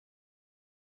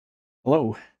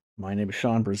Hello, my name is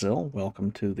Sean Brazil.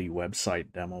 Welcome to the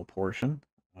website demo portion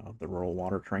of the rural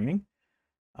water training.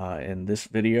 In this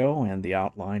video and the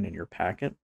outline in your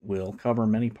packet, we'll cover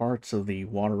many parts of the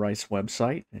Water Rights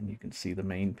website, and you can see the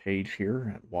main page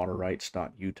here at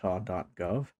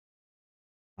waterrights.utah.gov.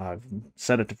 I've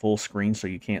set it to full screen so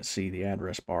you can't see the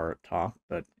address bar at top,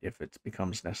 but if it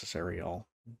becomes necessary, I'll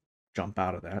jump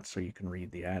out of that so you can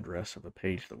read the address of the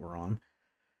page that we're on.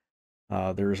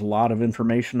 There's a lot of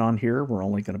information on here. We're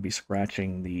only going to be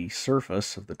scratching the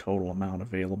surface of the total amount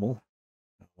available.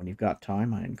 When you've got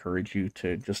time, I encourage you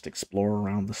to just explore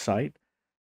around the site.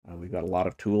 We've got a lot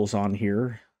of tools on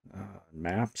here,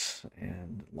 maps,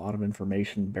 and a lot of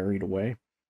information buried away.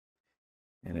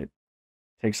 And it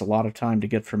takes a lot of time to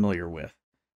get familiar with.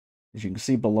 As you can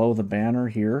see below the banner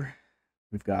here,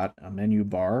 we've got a menu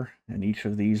bar, and each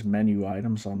of these menu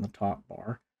items on the top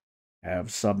bar have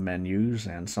submenus,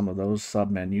 and some of those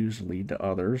submenus lead to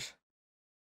others.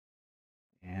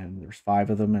 And there's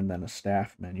 5 of them, and then a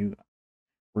staff menu.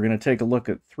 We're going to take a look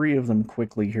at 3 of them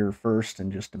quickly here first in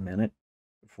just a minute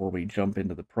before we jump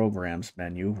into the programs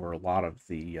menu where a lot of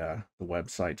the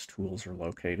website's tools are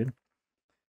located.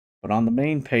 But on the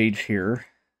main page here,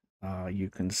 you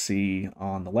can see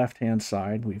on the left-hand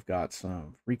side, we've got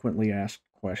some frequently asked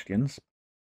questions.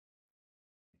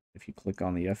 If you click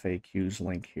on the FAQs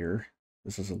link here,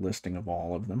 this is a listing of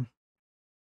all of them.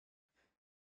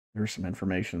 There's some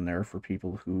information there for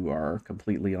people who are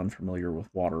completely unfamiliar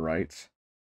with water rights.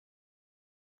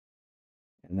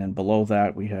 And then below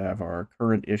that, we have our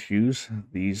current issues.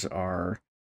 These are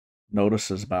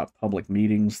notices about public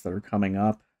meetings that are coming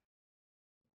up,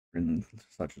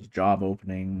 such as job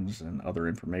openings and other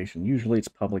information. Usually it's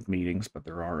public meetings, but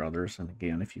there are others. And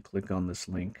again, if you click on this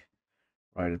link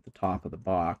right at the top of the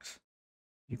box,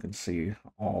 you can see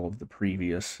all of the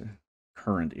previous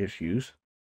current issues.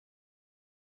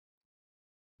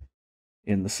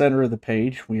 In the center of the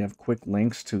page, we have quick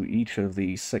links to each of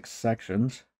the 6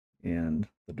 sections in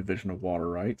the Division of Water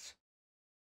Rights.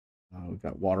 We've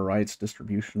got water rights,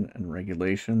 distribution and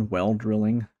regulation, well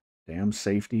drilling, dam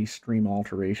safety, stream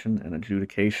alteration, and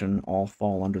adjudication all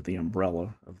fall under the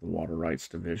umbrella of the Water Rights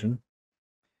Division.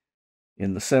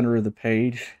 In the center of the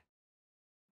page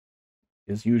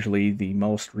is usually the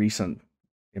most recent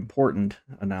important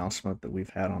announcement that we've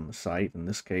had on the site. In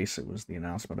this case, it was the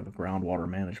announcement of a groundwater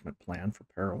management plan for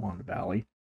Parowan Valley,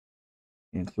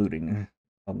 including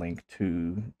a link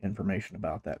to information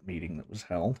about that meeting that was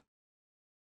held.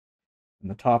 In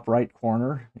the top right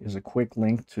corner is a quick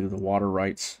link to the water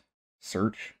rights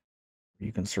search.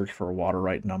 You can search for a water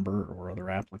right number or other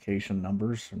application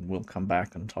numbers, and we'll come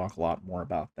back and talk a lot more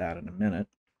about that in a minute.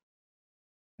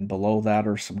 And below that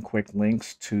are some quick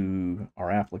links to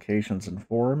our applications and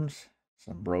forums,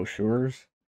 some brochures,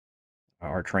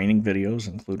 our training videos,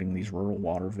 including these rural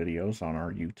water videos on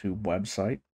our YouTube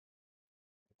website,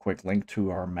 a quick link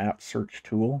to our map search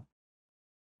tool,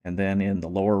 and then in the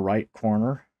lower right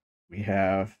corner, we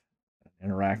have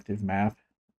an interactive map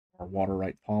or water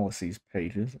right policies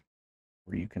pages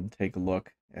where you can take a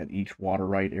look at each water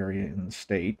right area in the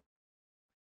state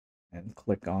and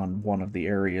click on one of the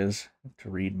areas to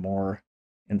read more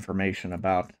information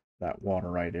about that water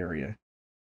right area.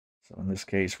 So in this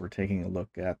case, we're taking a look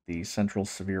at the Central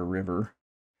Sevier River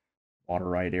water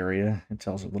right area. It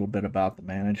tells a little bit about the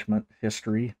management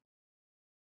history,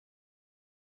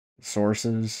 the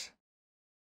sources.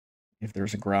 If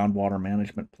there's a groundwater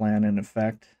management plan in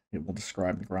effect, it will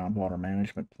describe the groundwater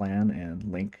management plan and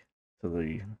link to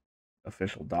the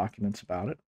official documents about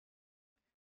it.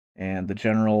 And the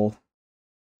general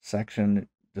section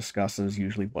discusses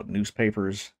usually what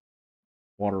newspapers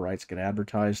water rights get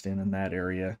advertised in that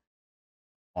area,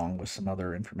 along with some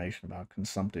other information about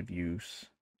consumptive use.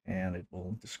 And it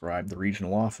will describe the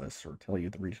regional office or tell you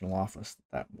the regional office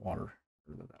that water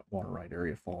right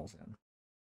area falls in.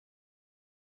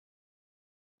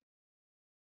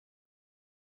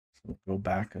 So we'll go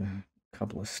back a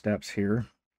couple of steps here.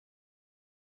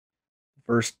 The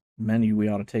first menu we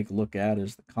ought to take a look at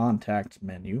is the contacts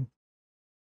menu.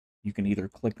 You can either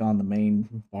click on the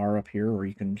main bar up here or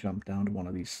you can jump down to one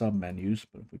of these submenus.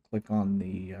 But if we click on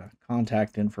the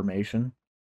contact information,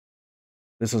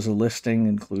 this is a listing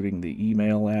including the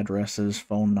email addresses,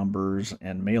 phone numbers,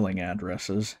 and mailing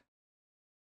addresses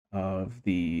of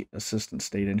the assistant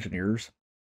state engineers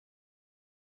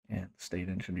and the state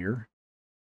engineer,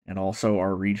 and also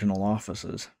our regional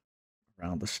offices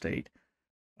around the state.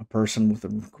 A person with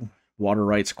a water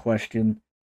rights question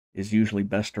is usually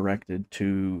best directed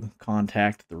to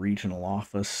contact the regional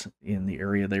office in the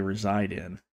area they reside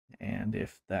in. And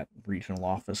if that regional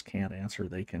office can't answer,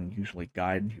 they can usually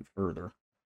guide you further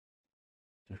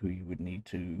to who you would need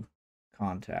to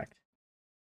contact.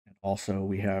 And also,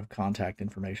 we have contact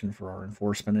information for our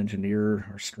enforcement engineer,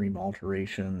 our stream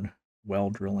alteration, well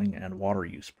drilling, and water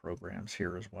use programs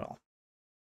here as well.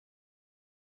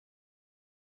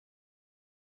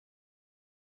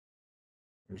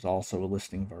 There's also a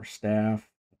listing of our staff.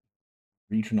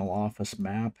 Regional office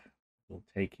map will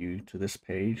take you to this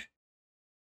page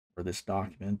or this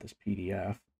document, this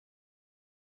PDF,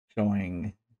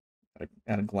 showing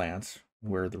at a glance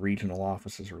where the regional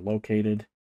offices are located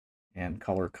and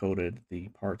color-coded the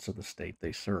parts of the state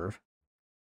they serve.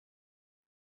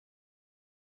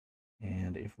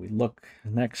 And if we look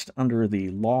next under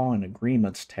the Law and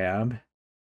Agreements tab,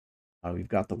 we've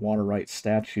got the Water Rights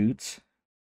Statutes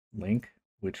link,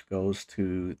 which goes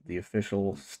to the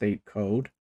official state code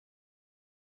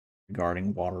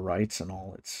regarding water rights and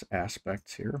all its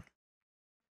aspects here.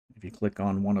 If you click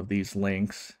on one of these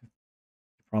links, you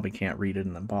probably can't read it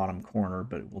in the bottom corner,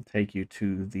 but it will take you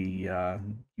to the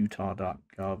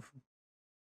utah.gov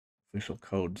official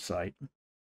code site.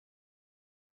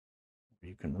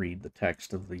 You can read the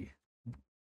text of the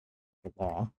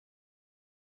law.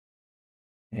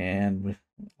 And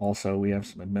also we have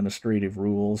some administrative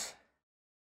rules.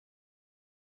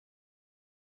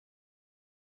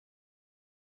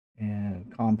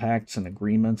 And compacts and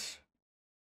agreements.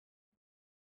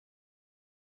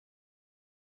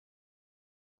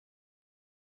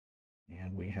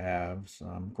 And we have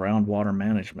some groundwater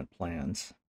management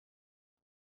plans.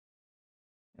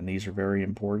 And these are very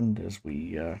important as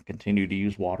we continue to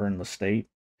use water in the state.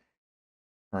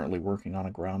 Currently working on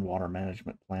a groundwater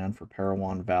management plan for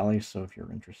Parowan Valley. So if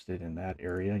you're interested in that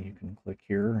area, you can click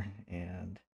here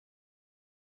and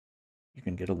you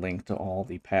can get a link to all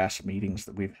the past meetings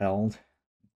that we've held,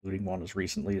 including one as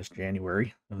recently as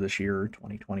January of this year,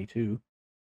 2022.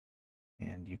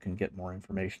 And you can get more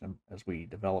information as we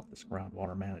develop this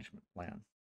groundwater management plan.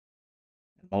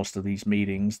 And most of these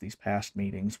meetings, these past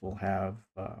meetings, will have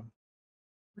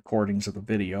recordings of the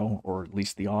video, or at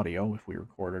least the audio if we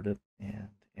recorded it, and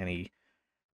any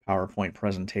PowerPoint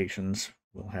presentations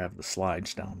will have the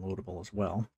slides downloadable as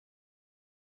well.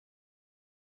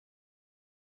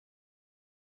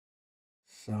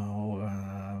 So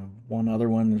one other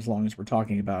one, as long as we're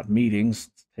talking about meetings,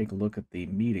 let's take a look at the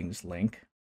meetings link.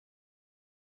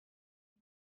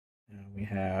 We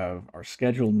have our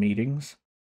scheduled meetings.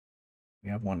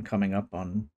 We have one coming up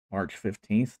on March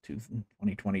 15th,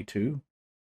 2022.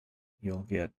 You'll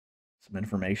get some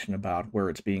information about where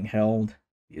it's being held,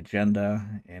 the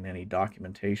agenda, and any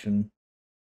documentation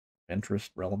of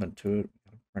interest relevant to it. We've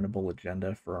got a printable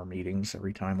agenda for our meetings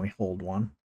every time we hold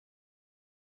one.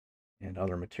 And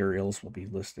other materials will be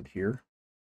listed here.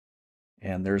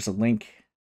 And there's a link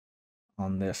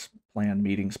on this planned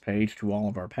meetings page to all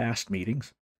of our past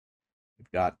meetings.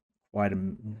 We've got quite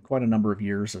a number of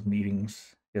years of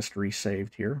meetings history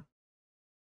saved here.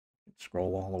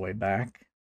 Scroll all the way back.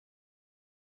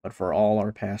 But for all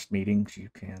our past meetings, you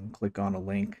can click on a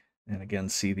link and again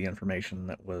see the information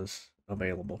that was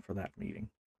available for that meeting.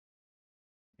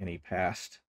 Any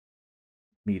past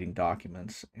meeting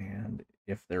documents, and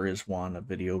if there is one, a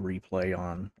video replay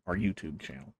on our YouTube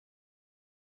channel.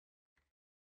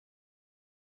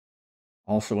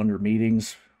 Also under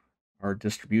meetings, our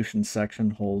distribution section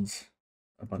holds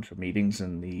a bunch of meetings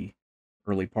in the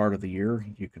early part of the year.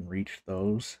 You can reach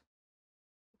those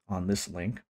on this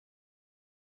link,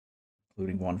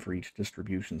 including one for each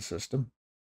distribution system.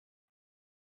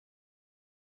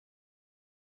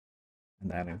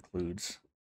 And that includes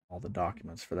all the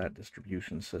documents for that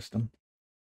distribution system.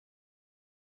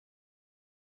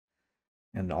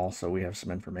 And also we have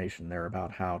some information there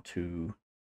about how to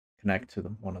connect to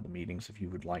one of the meetings if you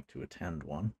would like to attend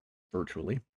one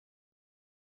virtually.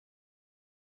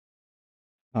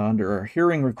 Under our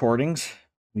hearing recordings,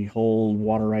 we hold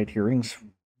water right hearings.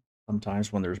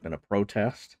 Sometimes when there's been a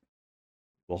protest,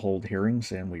 we'll hold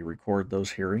hearings and we record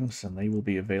those hearings, and they will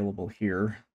be available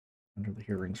here under the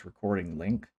hearings recording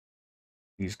link.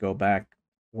 These go back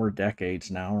 4 decades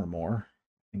now or more,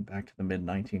 I think back to the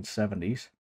mid-1970s.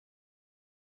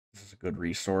 This is a good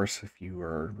resource if you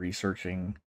are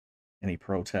researching any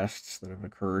protests that have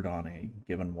occurred on a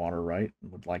given water right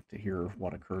and would like to hear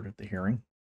what occurred at the hearing.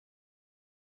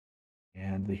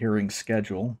 And the hearing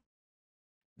schedule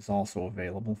is also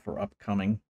available for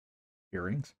upcoming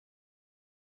hearings.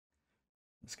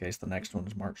 In this case, the next one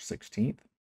is March 16th.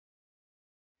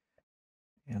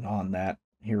 And on that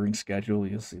hearing schedule,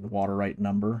 you'll see the water right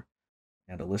number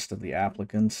and a list of the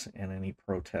applicants and any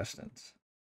protestants.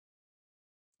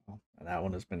 And that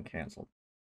one has been canceled.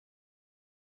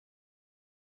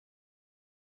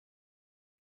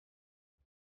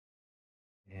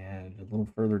 And little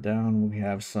further down, we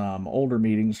have some older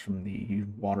meetings from the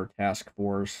Water Task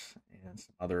Force and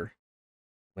some other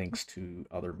links to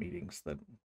other meetings that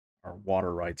are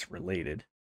water rights related.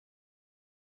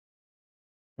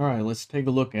 All right, let's take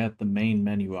a look at the main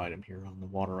menu item here on the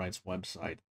Water Rights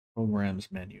website,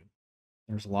 Programs menu.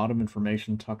 There's a lot of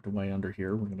information tucked away under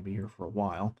here. We're going to be here for a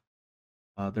while.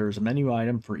 There's a menu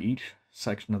item for each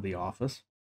section of the office.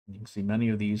 You can see many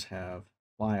of these have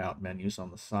flyout menus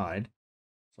on the side.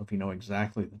 So if you know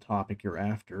exactly the topic you're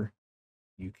after,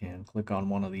 you can click on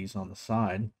one of these on the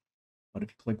side. But if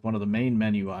you click one of the main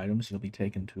menu items, you'll be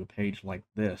taken to a page like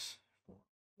this for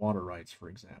water rights, for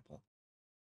example.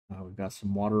 We've got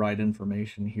some water right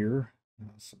information here,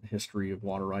 some history of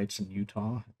water rights in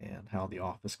Utah and how the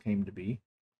office came to be.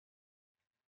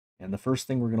 And the first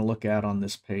thing we're going to look at on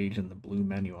this page in the blue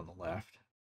menu on the left,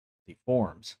 the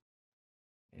forms.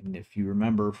 And if you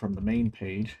remember from the main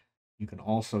page, you can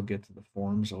also get to the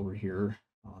forms over here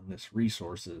on this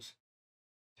resources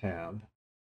tab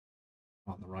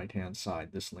on the right hand side.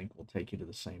 This link will take you to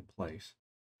the same place.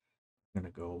 I'm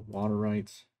going to go water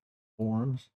rights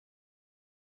forms.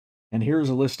 And here's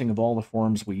a listing of all the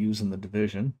forms we use in the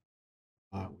division.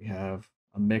 We have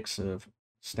a mix of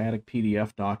static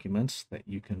PDF documents that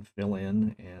you can fill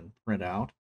in and print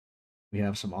out. We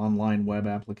have some online web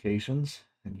applications,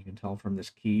 and you can tell from this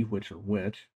key which are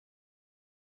which.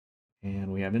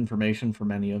 And we have information for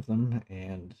many of them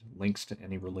and links to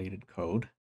any related code,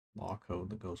 law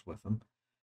code that goes with them.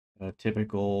 A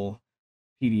typical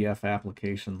PDF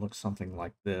application looks something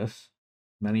like this.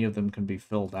 Many of them can be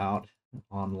filled out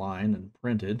online and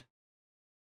printed to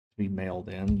be mailed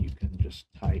in. You can just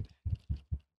type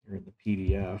here in the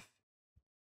PDF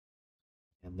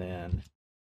and then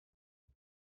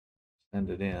send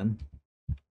it in.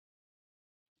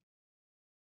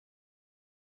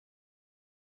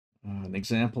 An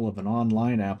example of an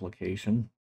online application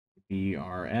would be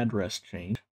our address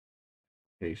change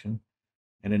application.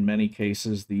 And in many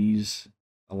cases, these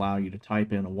allow you to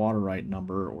type in a water right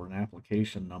number or an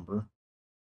application number,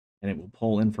 and it will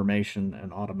pull information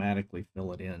and automatically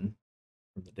fill it in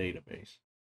from the database.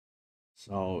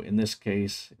 So in this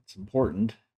case, it's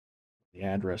important, the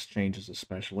address changes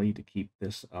especially, to keep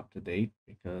this up to date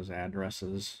because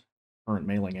addresses, current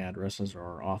mailing addresses,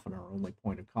 are often our only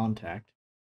point of contact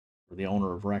for the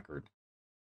owner of record.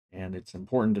 And it's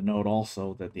important to note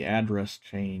also that the address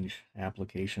change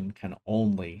application can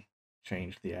only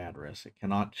change the address. It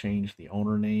cannot change the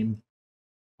owner name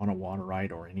on a water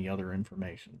right or any other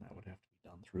information. That would have to be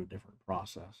done through a different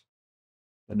process.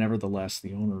 But nevertheless,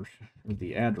 the owner or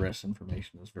the address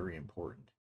information is very important.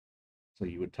 So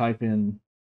you would type in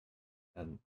a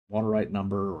water right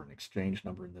number or an exchange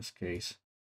number in this case,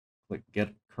 click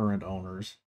get current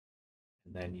owners,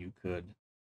 and then you could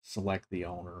select the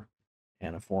owner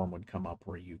and a form would come up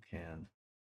where you can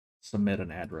submit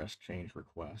an address change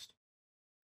request.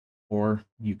 Or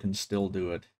you can still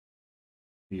do it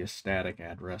via static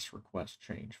address request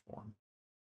change form.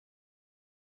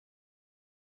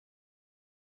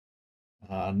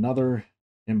 Another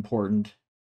important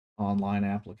online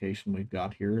application we've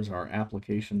got here is our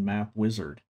application map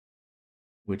wizard,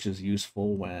 which is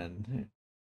useful when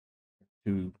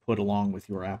to put along with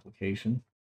your application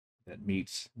that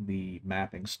meets the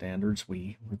mapping standards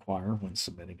we require when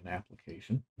submitting an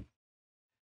application.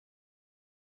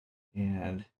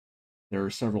 And there are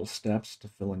several steps to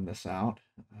filling this out.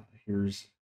 Here's,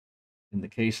 in the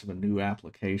case of a new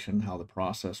application, how the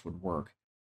process would work.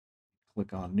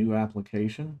 Click on New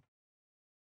Application,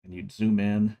 and you'd zoom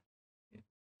in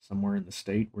somewhere in the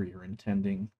state where you're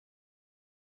intending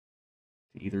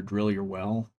to either drill your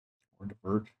well or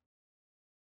divert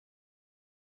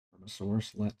from a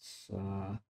source.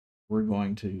 We're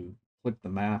going to click the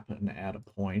map and add a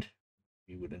point.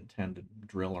 We would intend to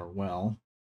drill our well.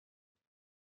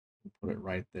 We'll put it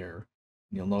right there.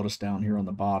 And you'll notice down here on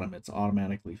the bottom, it's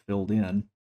automatically filled in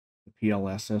the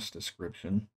PLSS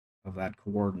description of that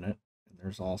coordinate. And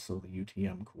there's also the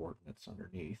UTM coordinates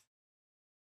underneath.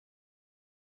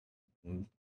 And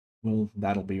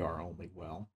that'll be our only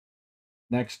well.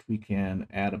 Next, we can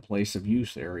add a place of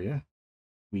use area.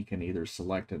 We can either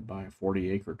select it by a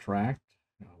 40-acre tract.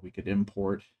 We could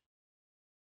import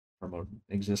from an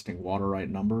existing water right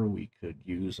number. We could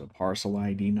use a parcel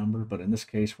ID number, but in this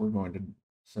case, we're going to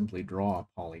simply draw a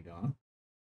polygon.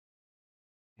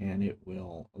 And it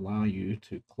will allow you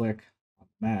to click on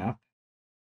the map.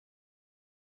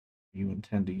 You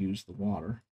intend to use the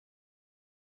water.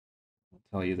 It'll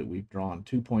tell you that we've drawn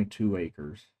 2.2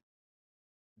 acres.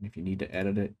 And if you need to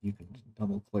edit it, you can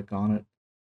double click on it.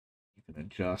 You can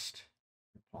adjust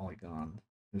your polygon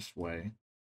this way,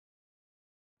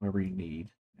 wherever you need.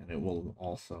 and it will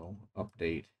also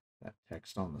update that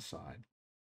text on the side.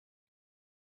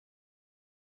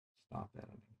 Stop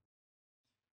editing.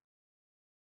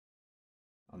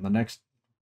 On the next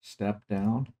step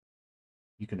down,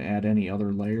 you can add any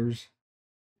other layers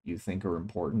you think are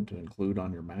important to include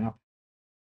on your map.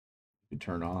 You can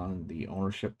turn on the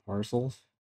ownership parcels.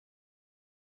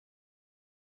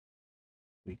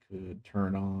 We could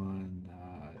turn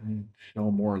on show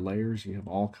more layers. You have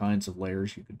all kinds of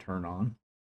layers you could turn on.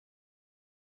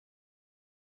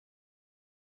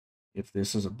 If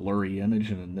this is a blurry image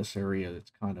and in this area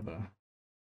it's kind of a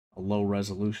low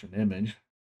resolution image,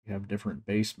 you have different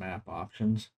base map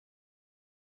options.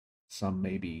 Some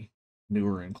may be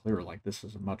newer and clearer, like this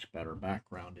is a much better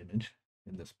background image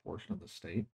in this portion of the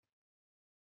state.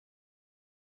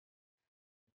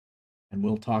 And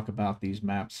we'll talk about these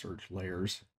map search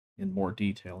layers in more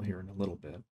detail here in a little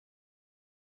bit.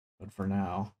 But for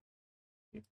now,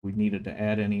 if we needed to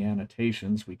add any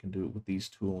annotations, we can do it with these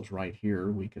tools right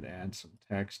here. We could add some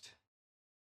text,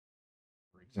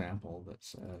 for example, that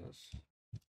says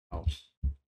house,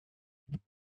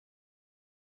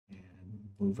 and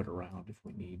move it around if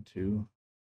we need to.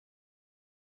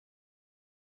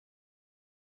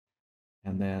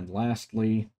 And then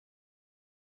lastly,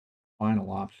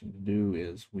 final option to do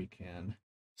is we can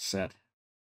set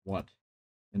what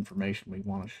information we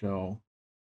want to show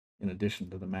in addition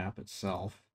to the map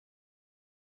itself.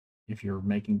 If you're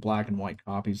making black and white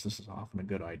copies, this is often a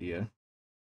good idea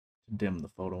to dim the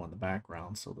photo in the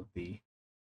background so that the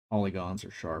polygons are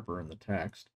sharper in the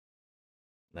text.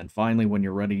 And then finally, when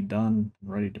you're ready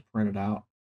to print it out,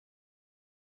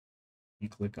 you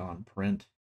click on print.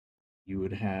 You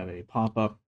would have a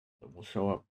pop-up that will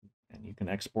show up, and you can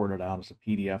export it out as a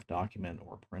PDF document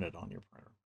or print it on your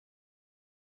printer.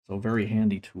 So a very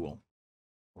handy tool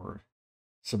for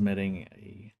submitting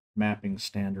a mapping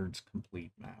standards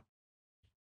complete map.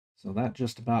 So that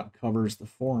just about covers the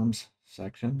forms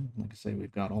section. Like I say,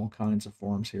 we've got all kinds of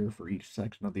forms here for each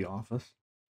section of the office.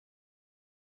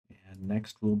 And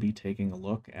next we'll be taking a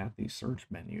look at the search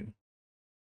menu.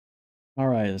 All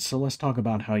right, so let's talk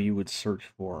about how you would search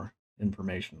for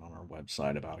information on our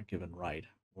website about a given right,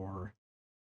 or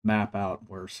map out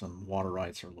where some water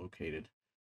rights are located.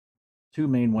 Two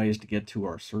main ways to get to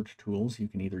our search tools. You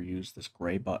can either use this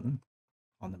gray button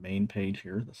on the main page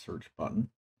here, the search button.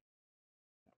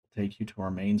 That will take you to our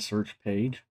main search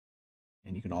page.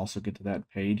 And you can also get to that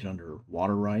page under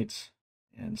water rights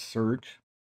and search.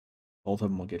 Both of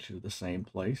them will get you to the same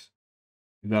place.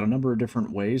 We've got a number of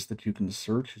different ways that you can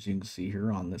search, as you can see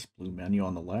here on this blue menu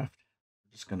on the left.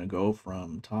 We're just going to go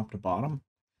from top to bottom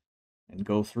and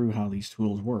go through how these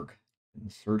tools work.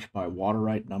 And search by water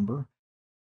right number,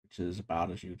 which is about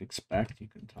as you'd expect. You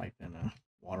can type in a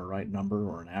water right number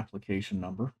or an application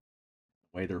number.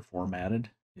 The way they're formatted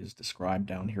is described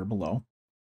down here below.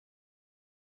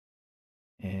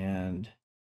 And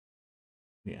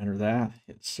we enter that,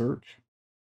 hit search,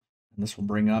 and this will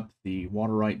bring up the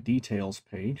water right details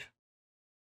page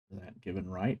for that given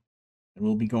right. And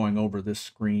we'll be going over this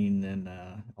screen in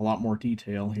a lot more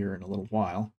detail here in a little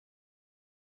while.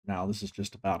 Now, this is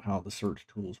just about how the search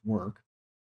tools work.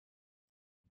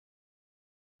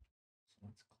 So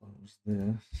let's close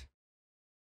this.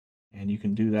 And you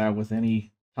can do that with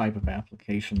any type of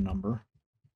application number.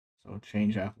 So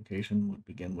change application would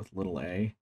begin with little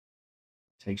a.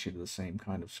 It takes you to the same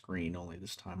kind of screen, only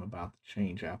this time about the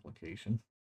change application.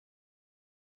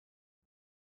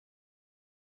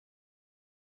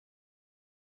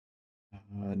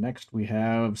 Next, we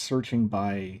have searching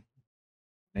by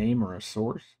name or a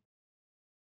source.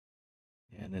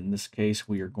 And in this case,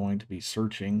 we are going to be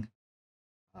searching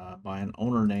by an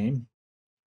owner name.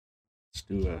 Let's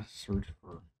do a search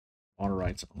for water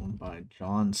rights owned by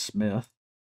John Smith.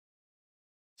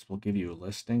 This will give you a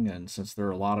listing, and since there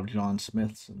are a lot of John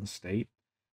Smiths in the state,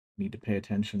 you need to pay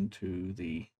attention to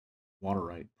the water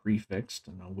right prefix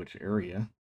to know which area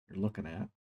you're looking at.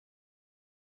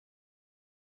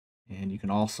 And you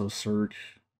can also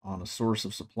search on a source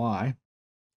of supply.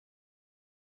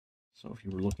 So if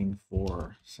you were looking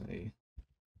for, say,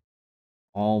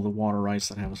 all the water rights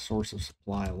that have a source of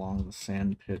supply along the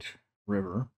Sandpitch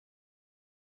River,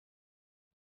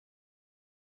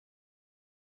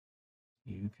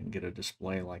 you can get a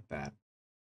display like that,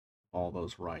 all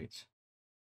those rights.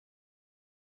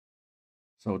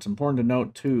 So it's important to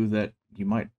note too that you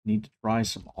might need to try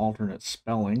some alternate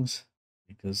spellings,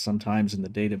 because sometimes in the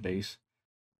database,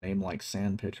 a name like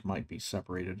Sandpitch might be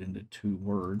separated into two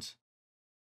words.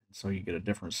 And so you get a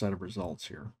different set of results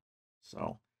here.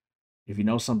 So if you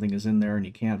know something is in there and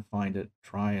you can't find it,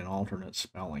 try an alternate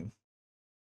spelling.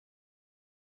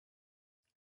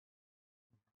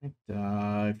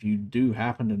 If you do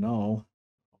happen to know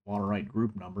a water right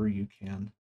group number, you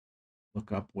can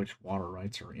look up which water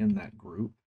rights are in that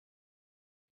group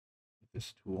with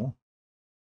this tool.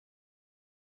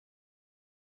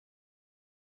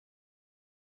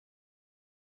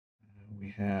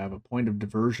 We have a point of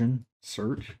diversion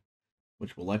search,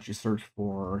 which will let you search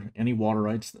for any water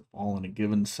rights that fall in a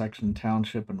given section,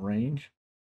 township, and range,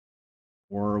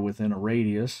 or within a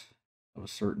radius of a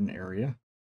certain area.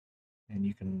 And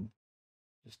you can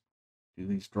just do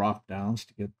these drop downs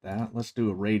to get that. Let's do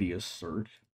a radius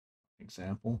search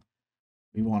example.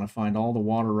 We want to find all the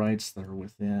water rights that are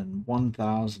within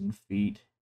 1,000 feet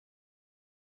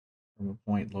from a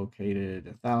point located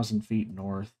 1,000 feet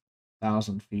north,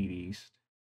 1,000 feet east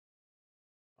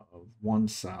of 1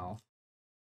 south,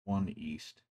 1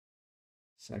 east,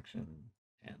 section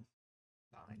 10,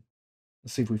 9.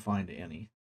 Let's see if we find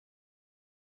any.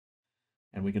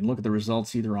 And we can look at the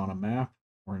results either on a map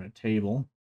or in a table.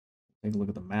 Take a look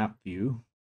at the map view.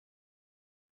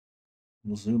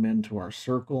 We'll zoom into our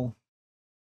circle.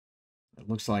 It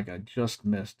looks like I just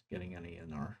missed getting any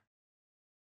in our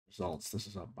results. This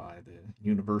is up by the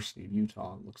University of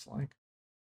Utah, it looks like.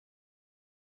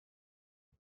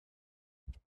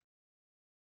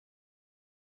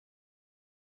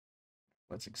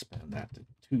 Let's expand that to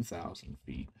 2,000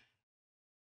 feet.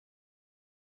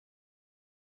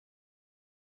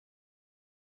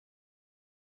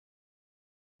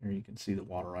 There you can see the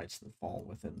water rights that fall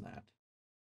within that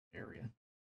area.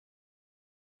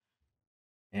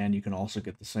 And you can also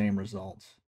get the same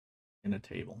results in a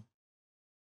table.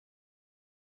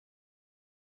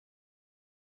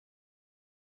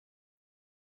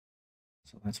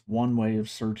 So that's one way of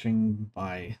searching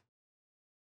by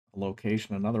a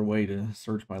location. Another way to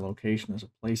search by location is a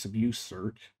place of use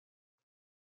search.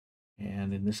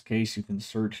 And in this case, you can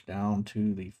search down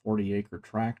to the 40-acre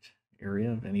tract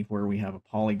area of anywhere we have a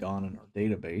polygon in our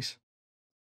database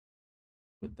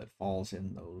that falls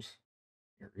in those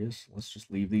areas. Let's just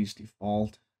leave these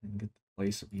default and get the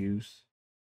place of use.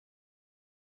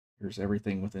 Here's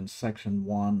everything within section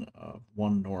 1 of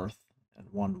 1 north and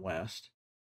 1 west.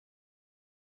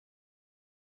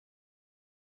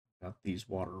 Got these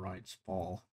water rights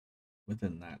fall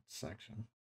within that section.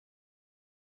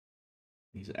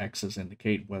 These X's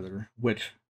indicate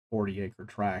which 40-acre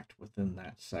tract within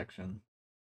that section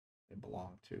they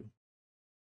belong to.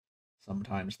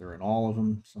 Sometimes they're in all of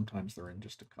them, sometimes they're in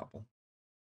just a couple.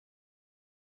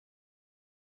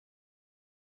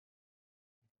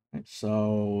 Right,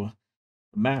 so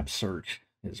the map search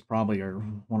is probably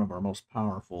one of our most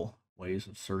powerful ways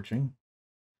of searching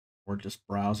or just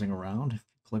browsing around. If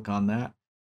you click on that,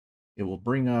 it will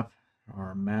bring up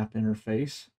our map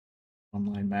interface,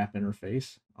 online map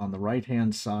interface. On the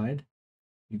right-hand side,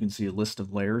 you can see a list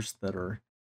of layers that are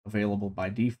available by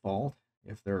default.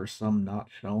 If there are some not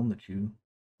shown that you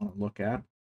want to look at,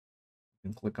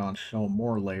 you can click on Show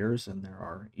More Layers, and there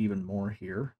are even more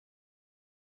here.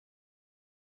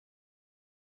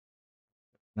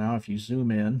 Now, if you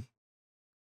zoom in,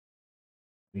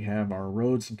 we have our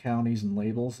roads and counties and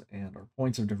labels and our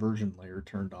points of diversion layer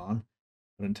turned on.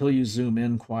 But until you zoom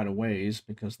in quite a ways,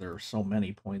 because there are so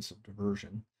many points of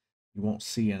diversion, you won't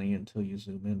see any until you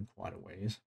zoom in quite a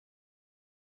ways.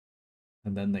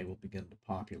 And then they will begin to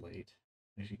populate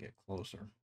as you get closer.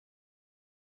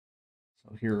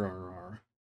 So here are our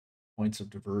points of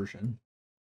diversion.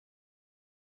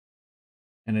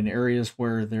 And in areas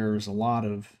where there's a lot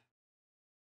of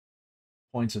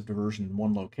points of diversion in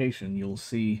one location, you'll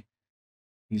see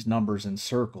these numbers in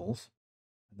circles.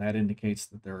 And that indicates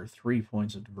that there are 3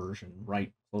 points of diversion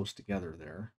right close together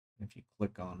there. If you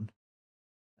click on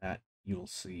that, you'll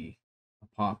see a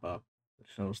pop-up that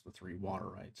shows the 3 water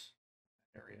rights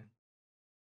area.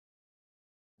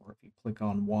 Or if you click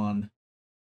on one,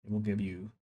 it will give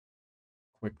you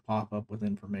a quick pop-up with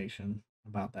information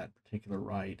about that particular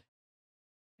right.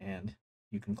 And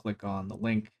you can click on the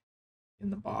link in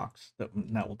the box that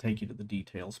will take you to the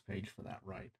details page for that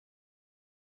right.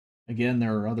 Again,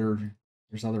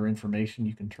 there's other information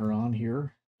you can turn on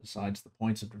here. Besides the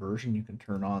points of diversion, you can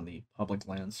turn on the public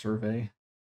land survey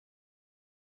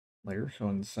layer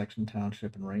showing the section,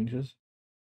 township, and ranges.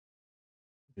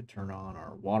 You could turn on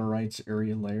our water rights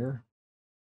area layer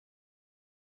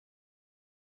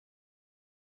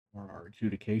or our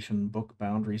adjudication book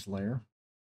boundaries layer.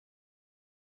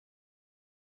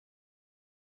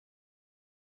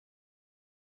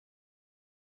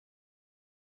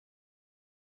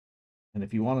 And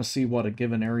if you want to see what a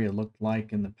given area looked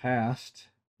like in the past,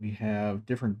 we have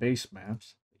different base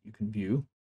maps that you can view.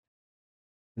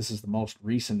 This is the most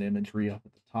recent imagery up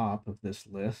at the top of this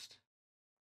list,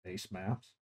 base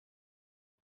maps.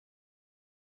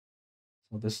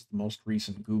 So this is the most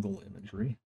recent Google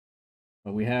imagery.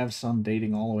 But we have some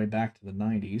dating all the way back to the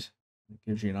 90s. It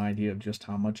gives you an idea of just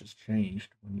how much has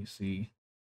changed when you see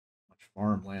how much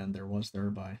farmland there was there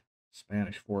by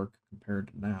Spanish Fork compared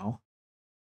to now.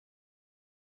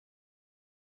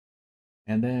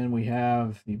 And then we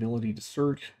have the ability to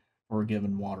search for a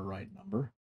given water right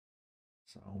number.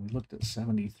 So we looked at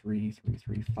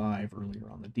 73335 earlier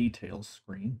on the details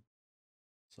screen.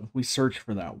 So if we search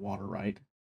for that water right,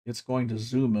 it's going to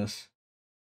zoom us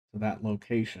to that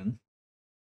location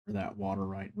where that water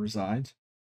right resides.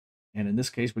 And in this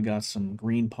case, we got some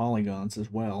green polygons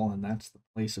as well, and that's the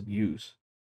place of use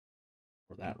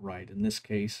for that right. In this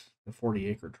case, the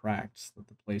 40-acre tracts that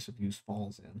the place of use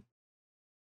falls in.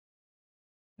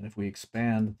 And if we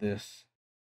expand this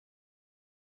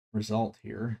result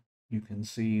here, you can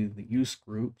see the use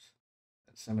groups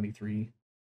that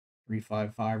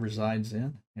 73355 resides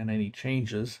in and any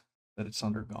changes that it's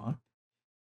undergone.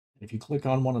 If you click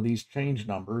on one of these change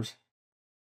numbers,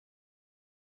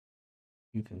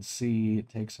 you can see it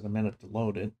takes it a minute to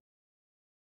load it.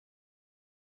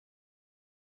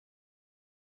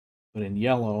 But in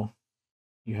yellow,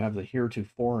 you have the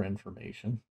heretofore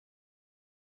information.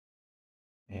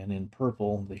 And in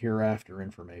purple, the hereafter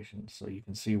information. So you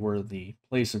can see where the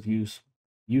place of use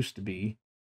used to be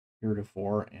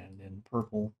heretofore, and in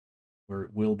purple, where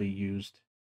it will be used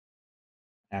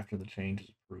after the change is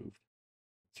approved,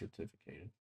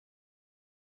 certificated.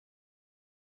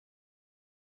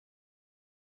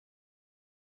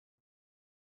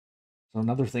 So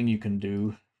another thing you can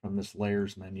do from this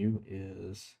layers menu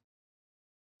is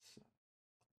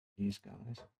these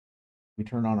guys. We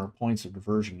turn on our points of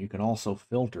diversion. You can also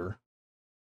filter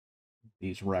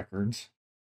these records.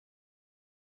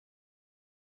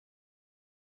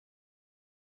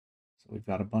 So we've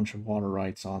got a bunch of water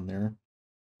rights on there.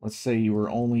 Let's say you were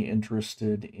only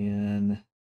interested in,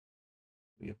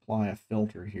 we apply a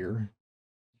filter here.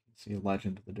 See a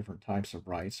legend of the different types of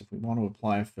rights. If we want to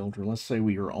apply a filter, let's say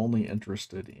we are only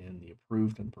interested in the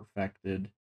approved and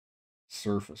perfected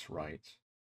surface rights.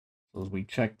 So as we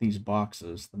check these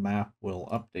boxes, the map will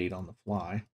update on the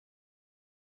fly,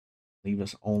 leave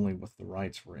us only with the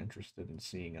rights we're interested in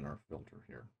seeing in our filter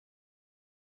here.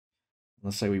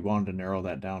 Let's say we wanted to narrow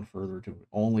that down further to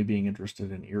only being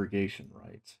interested in irrigation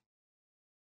rights.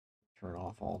 Turn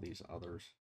off all these others.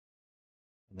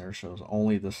 And there shows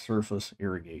only the surface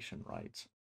irrigation rights.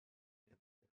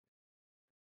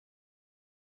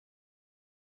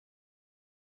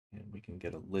 And we can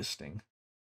get a listing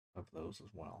of those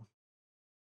as well.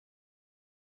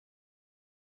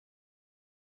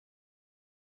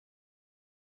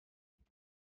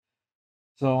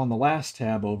 So on the last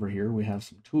tab over here, we have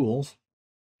some tools.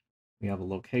 We have a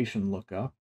location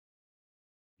lookup.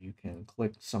 You can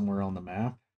click somewhere on the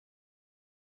map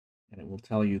and it will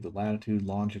tell you the latitude,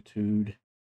 longitude,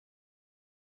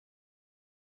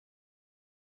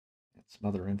 and some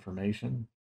other information.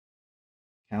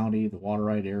 County, the water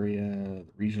right area, the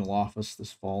regional office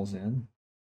this falls in.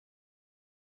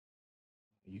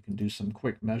 You can do some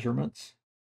quick measurements.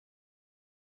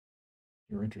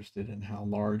 If you're interested in how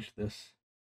large this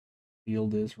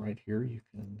field is right here, you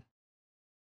can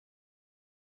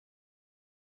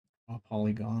draw a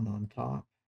polygon on top.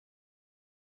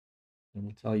 It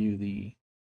will tell you the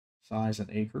size in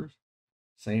acres.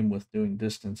 Same with doing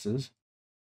distances.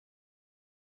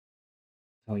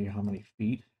 Tell you how many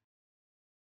feet.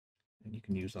 And you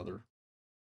can use other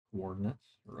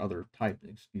coordinates or other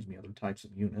types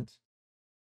of units.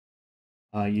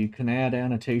 You can add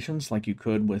annotations like you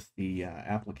could with the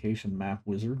application map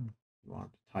wizard. If you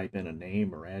want to type in a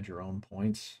name or add your own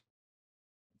points.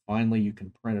 Finally, you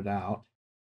can print it out.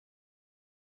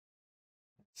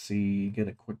 See, get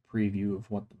a quick preview of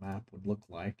what the map would look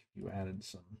like if you added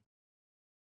some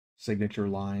signature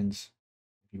lines,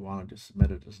 if you wanted to submit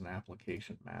it as an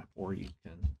application map, or you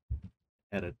can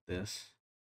edit this,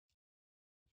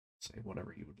 say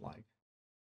whatever you would like,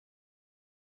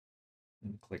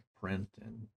 and click print,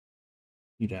 and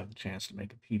you'd have the chance to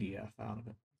make a PDF out of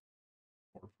it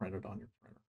or print it on your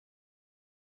printer.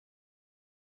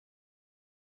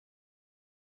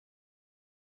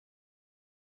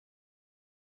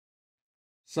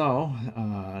 So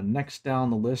next down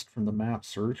the list from the map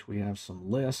search, we have some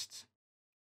lists.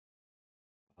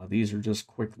 These are just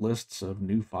quick lists of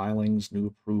new filings, new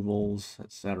approvals,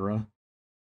 etc.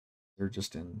 They're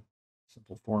just in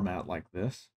simple format like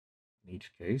this in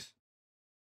each case.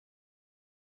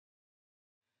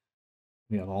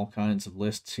 We have all kinds of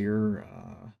lists here,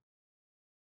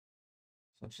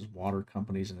 such as water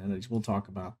companies and entities. We'll talk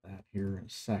about that here in a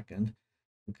second.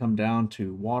 We come down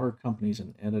to water companies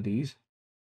and entities.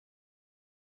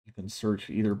 You can search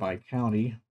either by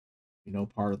county, you know,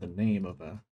 part of the name of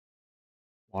a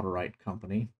water right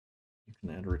company. You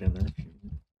can enter it in there. If you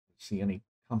see any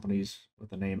companies with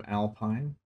the name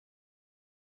Alpine,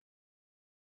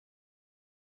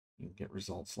 you can get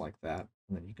results like that.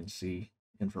 And then you can see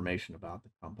information about the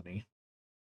company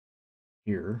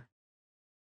here.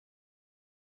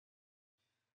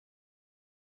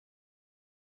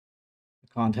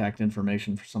 The contact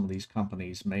information for some of these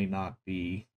companies may not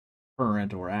be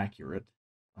current or accurate.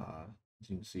 As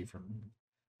you can see from,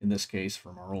 in this case,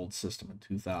 from our old system in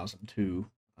 2002.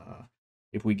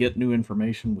 If we get new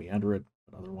information, we enter it,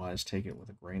 but otherwise take it with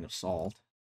a grain of salt,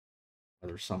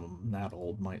 whether some of them that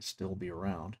old might still be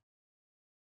around.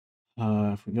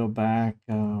 If we go back,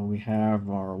 we have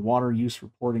our water use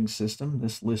reporting system.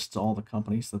 This lists all the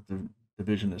companies that the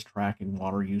division is tracking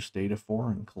water use data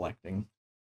for and collecting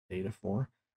data for.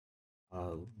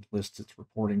 Lists its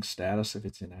reporting status if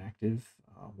it's inactive,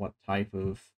 what type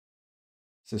of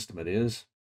system it is,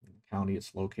 the county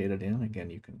it's located in. Again,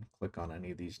 you can click on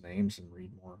any of these names and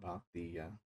read more about the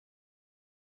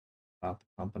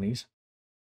companies.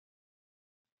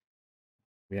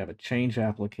 We have a change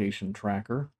application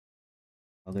tracker.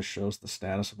 This shows the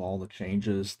status of all the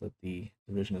changes that the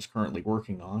division is currently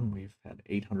working on. We've had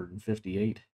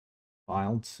 858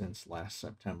 filed since last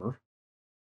September.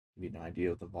 Give you an idea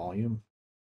of the volume.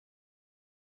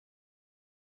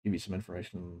 Give you some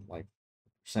information like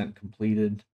percent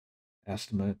completed,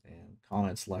 estimate, and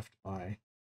comments left by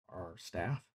our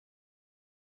staff.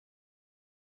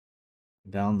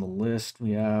 Down the list,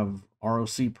 we have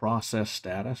ROC process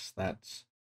status. That's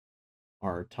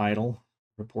our title,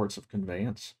 reports of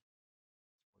conveyance,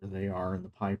 where they are in the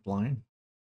pipeline.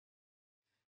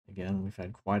 Again, we've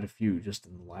had quite a few just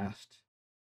in the last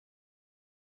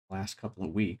couple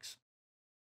of weeks.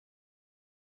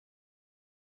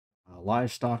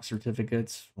 Livestock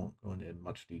certificates, won't go into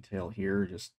much detail here,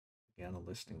 just again a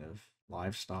listing of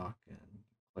livestock, and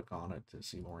click on it to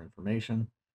see more information.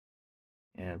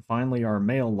 And finally, our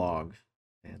mail log,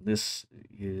 and this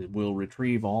will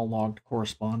retrieve all logged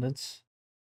correspondence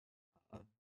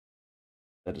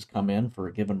that has come in for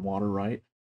a given water right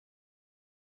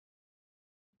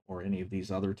or any of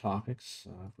these other topics.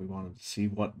 If we wanted to see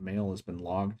what mail has been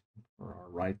logged for our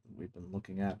right that we've been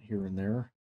looking at here and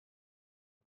there,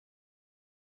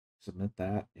 submit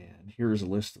that, and here's a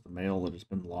list of the mail that has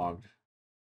been logged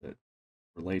that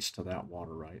relates to that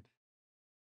water right.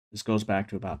 This goes back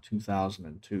to about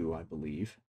 2002, I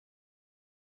believe.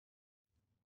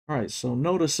 All right, so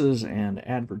notices and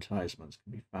advertisements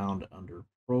can be found under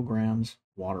Programs,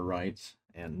 Water Rights,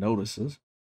 and Notices.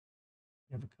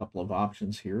 We have a couple of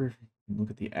options here. You can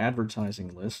look at the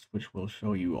advertising list, which will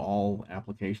show you all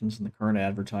applications in the current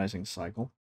advertising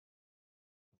cycle.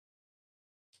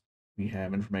 We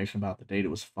have information about the date it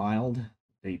was filed,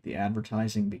 the date the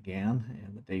advertising began,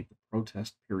 and the date the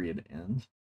protest period ends,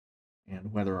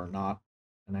 and whether or not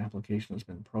an application has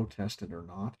been protested or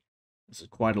not. This is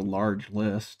quite a large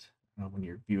list. When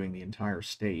you're viewing the entire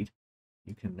state,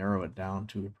 you can narrow it down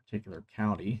to a particular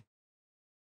county.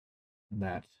 And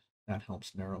that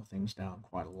helps narrow things down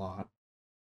quite a lot.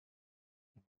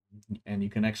 And you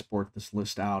can export this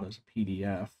list out as a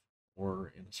PDF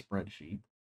or in a spreadsheet.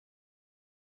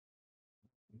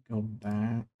 Go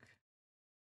back.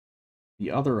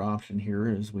 The other option here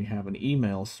is we have an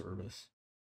email service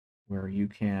where you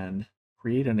can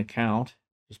create an account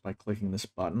just by clicking this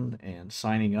button and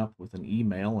signing up with an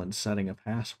email and setting a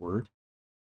password.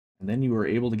 And then you are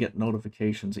able to get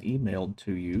notifications emailed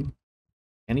to you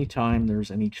anytime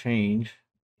there's any change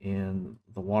in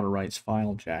the water rights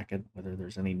file jacket, whether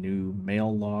there's any new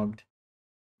mail logged,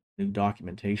 new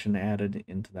documentation added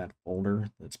into that folder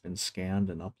that's been scanned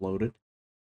and uploaded.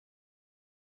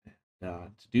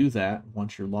 To do that,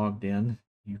 once you're logged in,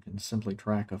 you can simply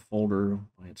track a folder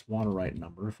by its water right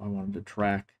number. If I wanted to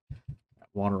track that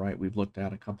water right we've looked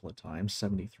at a couple of times,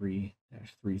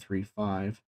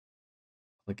 73-335,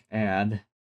 click Add.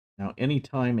 Now,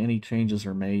 anytime any changes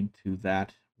are made to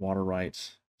that water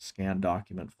rights scan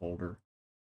document folder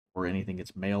or anything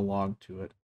gets mail logged to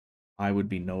it, I would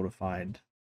be notified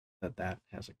that that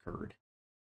has occurred.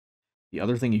 The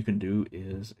other thing you can do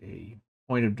is a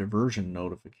point of diversion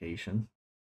notification,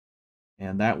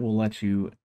 and that will let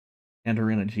you enter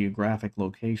in a geographic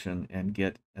location and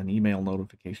get an email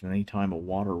notification anytime a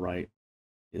water right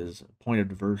point of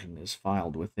diversion is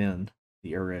filed within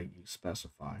the area you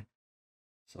specify.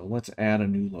 So let's add a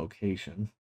new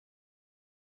location.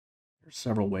 There's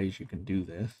several ways you can do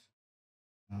this.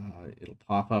 It'll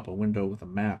pop up a window with a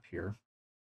map here.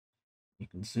 You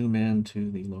can zoom in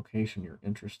to the location you're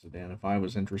interested in. If I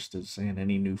was interested, say, in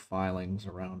any new filings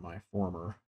around my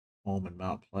former home in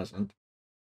Mount Pleasant.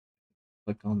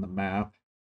 Click on the map.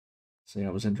 Say I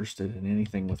was interested in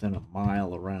anything within a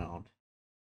mile around.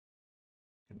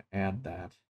 I can add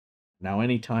that. Now,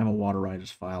 anytime a water right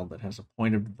is filed that has a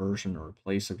point of diversion or a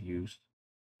place of use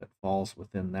that falls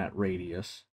within that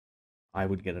radius, I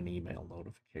would get an email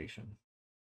notification.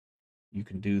 You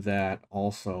can do that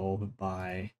also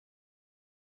by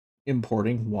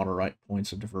importing water right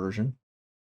points of diversion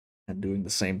and doing the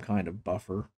same kind of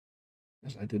buffer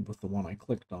as I did with the one I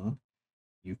clicked on.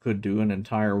 You could do an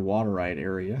entire water right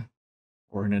area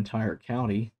or an entire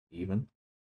county, even.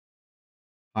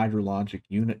 Hydrologic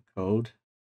unit code,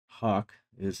 HUC,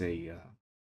 is a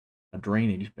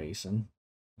drainage basin,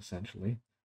 essentially.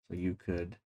 So you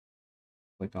could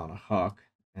click on a HUC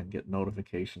and get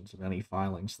notifications of any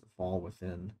filings that fall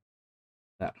within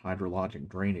that hydrologic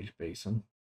drainage basin.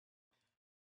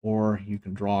 Or you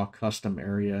can draw a custom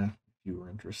area if you were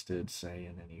interested, say,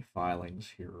 in any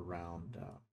filings here around.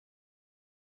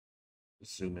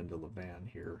 Just zoom into Levan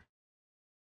here.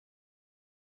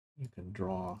 You can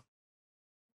draw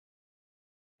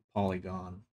a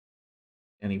polygon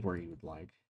anywhere you would like,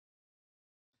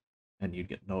 and you'd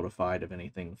get notified of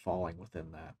anything falling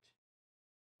within that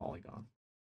polygon.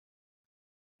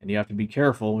 And you have to be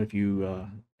careful if you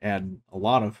add a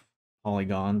lot of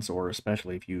polygons, or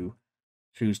especially if you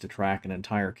choose to track an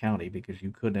entire county, because you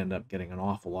could end up getting an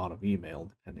awful lot of email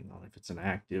depending on if it's an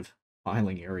active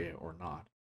filing area or not.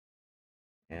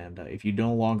 And if you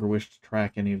no longer wish to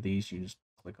track any of these, you just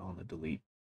click on the delete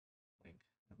link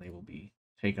and they will be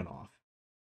taken off.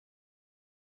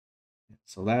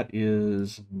 So that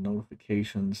is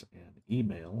notifications and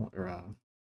email, or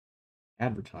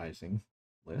advertising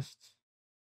lists.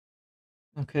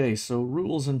 Okay, so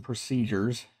rules and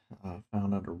procedures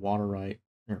found under water right,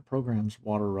 or programs,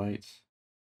 water rights,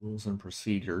 rules and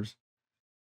procedures.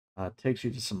 Takes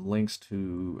you to some links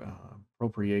to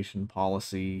appropriation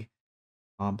policy,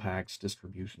 compacts,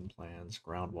 distribution plans,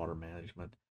 groundwater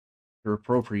management. For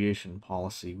appropriation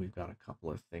policy, we've got a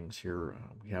couple of things here.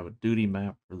 We have a duty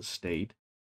map for the state,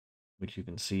 which you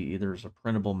can see either as a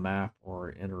printable map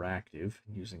or interactive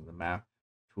using the map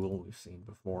tool we've seen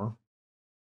before.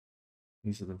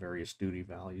 These are the various duty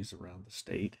values around the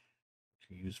state,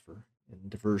 which you use for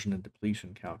diversion and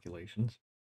depletion calculations.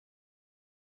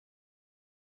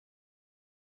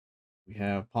 We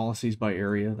have policies by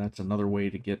area. That's another way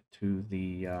to get to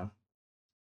the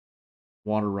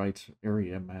water rights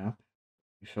area map.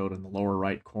 We showed in the lower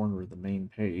right corner of the main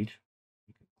page.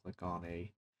 You can click on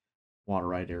a water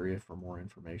right area for more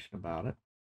information about it.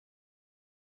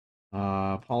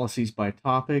 Policies by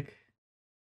topic.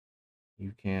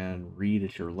 You can read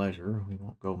at your leisure. We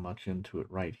won't go much into it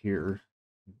right here.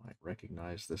 You might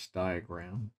recognize this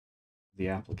diagram, the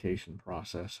application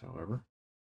process, however.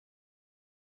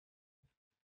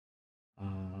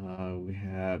 We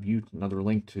have another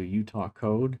link to Utah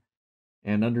code.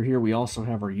 And under here, we also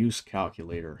have our use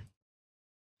calculator.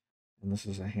 And this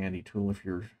is a handy tool if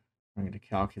you're trying to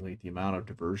calculate the amount of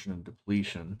diversion and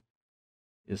depletion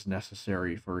is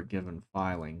necessary for a given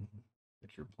filing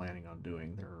that you're planning on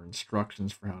doing. There are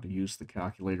instructions for how to use the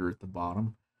calculator at the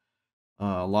bottom.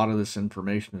 A lot of this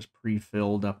information is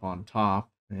pre-filled up on top,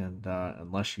 and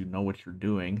unless you know what you're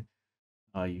doing,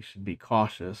 you should be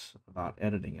cautious about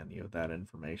editing any of that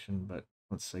information. But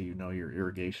let's say you know your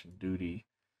irrigation duty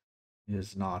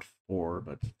is not 4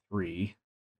 but 3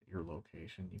 at your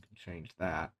location. You can change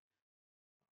that.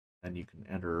 Then you can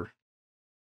enter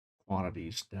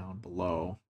quantities down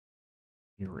below.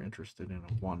 You're interested in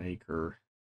a 1 acre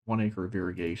of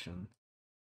irrigation,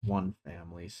 one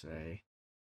family, say.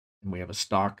 And we have a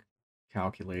stock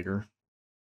calculator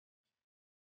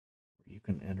where you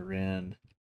can enter in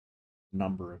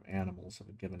number of animals of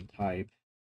a given type.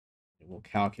 It will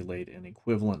calculate an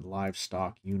equivalent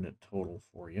livestock unit total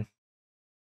for you.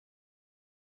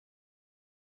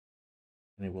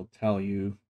 And it will tell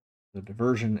you the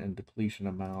diversion and depletion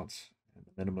amounts and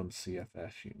the minimum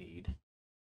CFS you need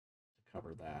to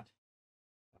cover that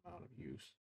amount of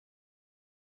use.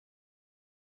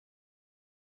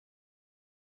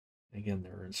 Again,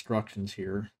 there are instructions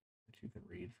here that you can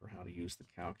read for how to use the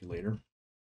calculator.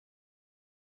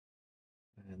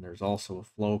 And there's also a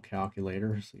flow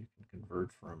calculator, so you can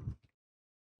convert from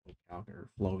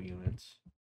flow units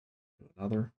to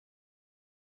another.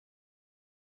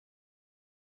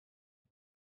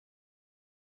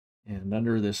 And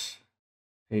under this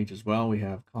page as well, we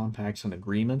have compacts and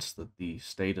agreements that the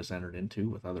state has entered into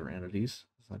with other entities,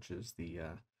 such as the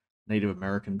Native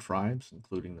American tribes,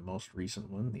 including the most recent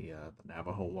one, the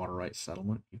Navajo Water Rights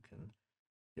Settlement. You can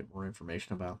get more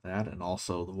information about that, and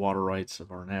also the water rights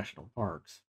of our national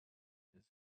parks.